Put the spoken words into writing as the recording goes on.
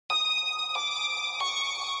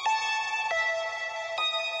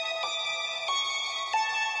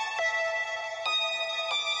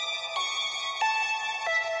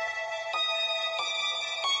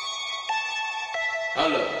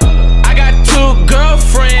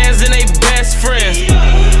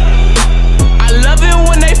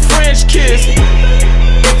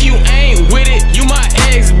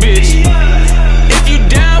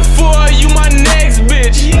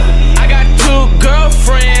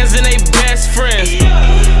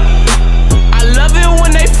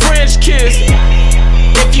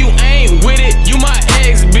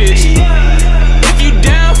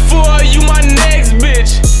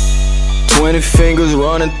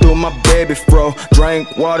running through my baby fro.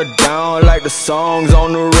 Drink water down like the songs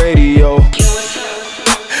on the radio.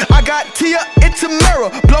 I got Tia and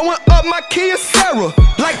Tamara blowing up my Kia Sarah.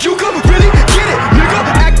 Like you could really get it, nigga.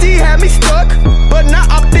 Acty had me stuck, but now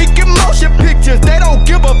I'm thinking motion pictures. They don't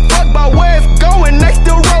give a fuck about where it's going, they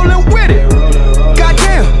still rolling with it.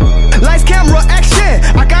 Goddamn, lights, camera, action.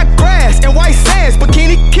 I got grass and white sands,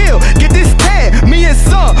 bikini kill. Get this tan, me and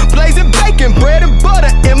some blazing bacon, bread and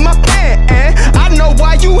butter in my pan. And I know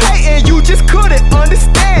why you hating, you just couldn't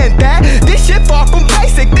understand that this shit far from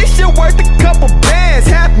basic. This shit worth a couple bands.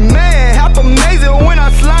 Half man, half amazing when I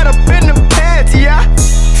slide up in the pants, yeah.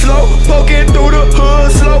 Slow poking through the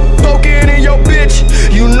hood, slow poking in your bitch.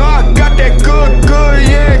 You know I got that good,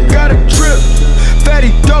 yeah, got a trip.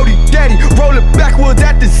 Fatty, doty, daddy, rolling backwards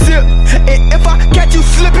at the zip. And if I catch you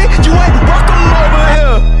slipping, you ain't welcome over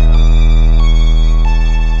here.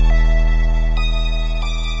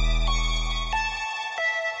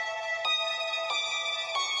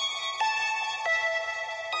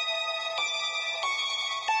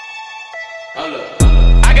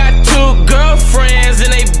 I got 2 girlfriends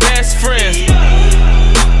and they best friends.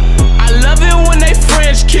 I love it when they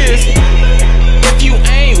French kiss. If you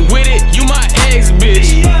ain't with it, you my ex,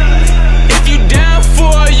 bitch. If you down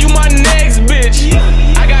for it, you my next bitch.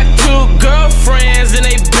 I got 2 girlfriends and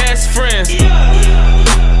they best friends.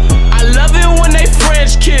 I love it when they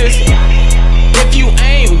French kiss. If you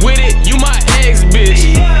ain't with it, you my ex,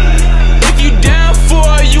 bitch. If you down for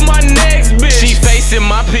it, you my next bitch. She facing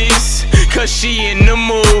my piece, cause she in the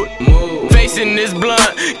mood. Facing this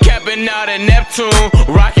blunt, capping out at Neptune.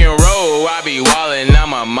 Rock and roll, I be wildin' out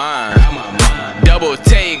my mind. Double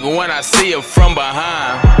take when I see her from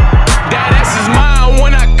behind. That ass is mine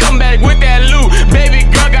when I come back with that loot. Baby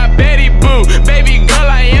girl got Betty Boo. Baby girl,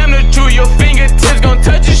 I am the truth. Your fingertips gon'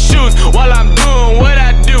 touch your shoes while I'm doing what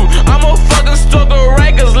I do. I'm a fucking stalker,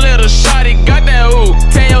 right? Cause little shawty got that ooh.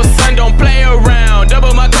 Tell your son don't play around.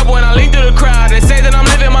 Double my cup when I lean through the crowd. They say that I'm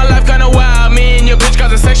living my life kinda wild. Me and your bitch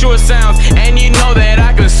causing sexual sounds. And you know that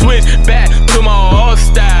I can switch back to my old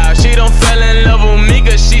style. She don't fell in love with me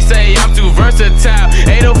cause she say I'm too versatile.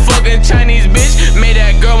 Ain't no fucking Chinese bitch, made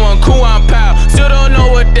that girl one cool on pow. Still don't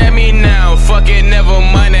know what that mean now. Fuck it, never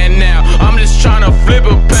mind that now. I'm just tryna flip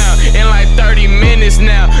a pound in like 30 minutes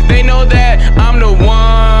now. They know that I'm the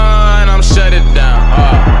one, I'm shut it down.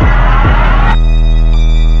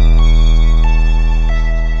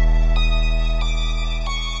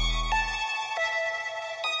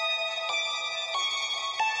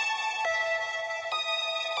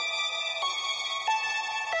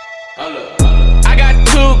 I got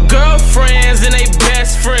 2 girlfriends and they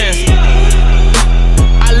best friends.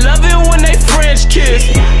 I love it when they French kiss.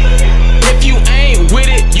 If you ain't with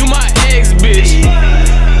it,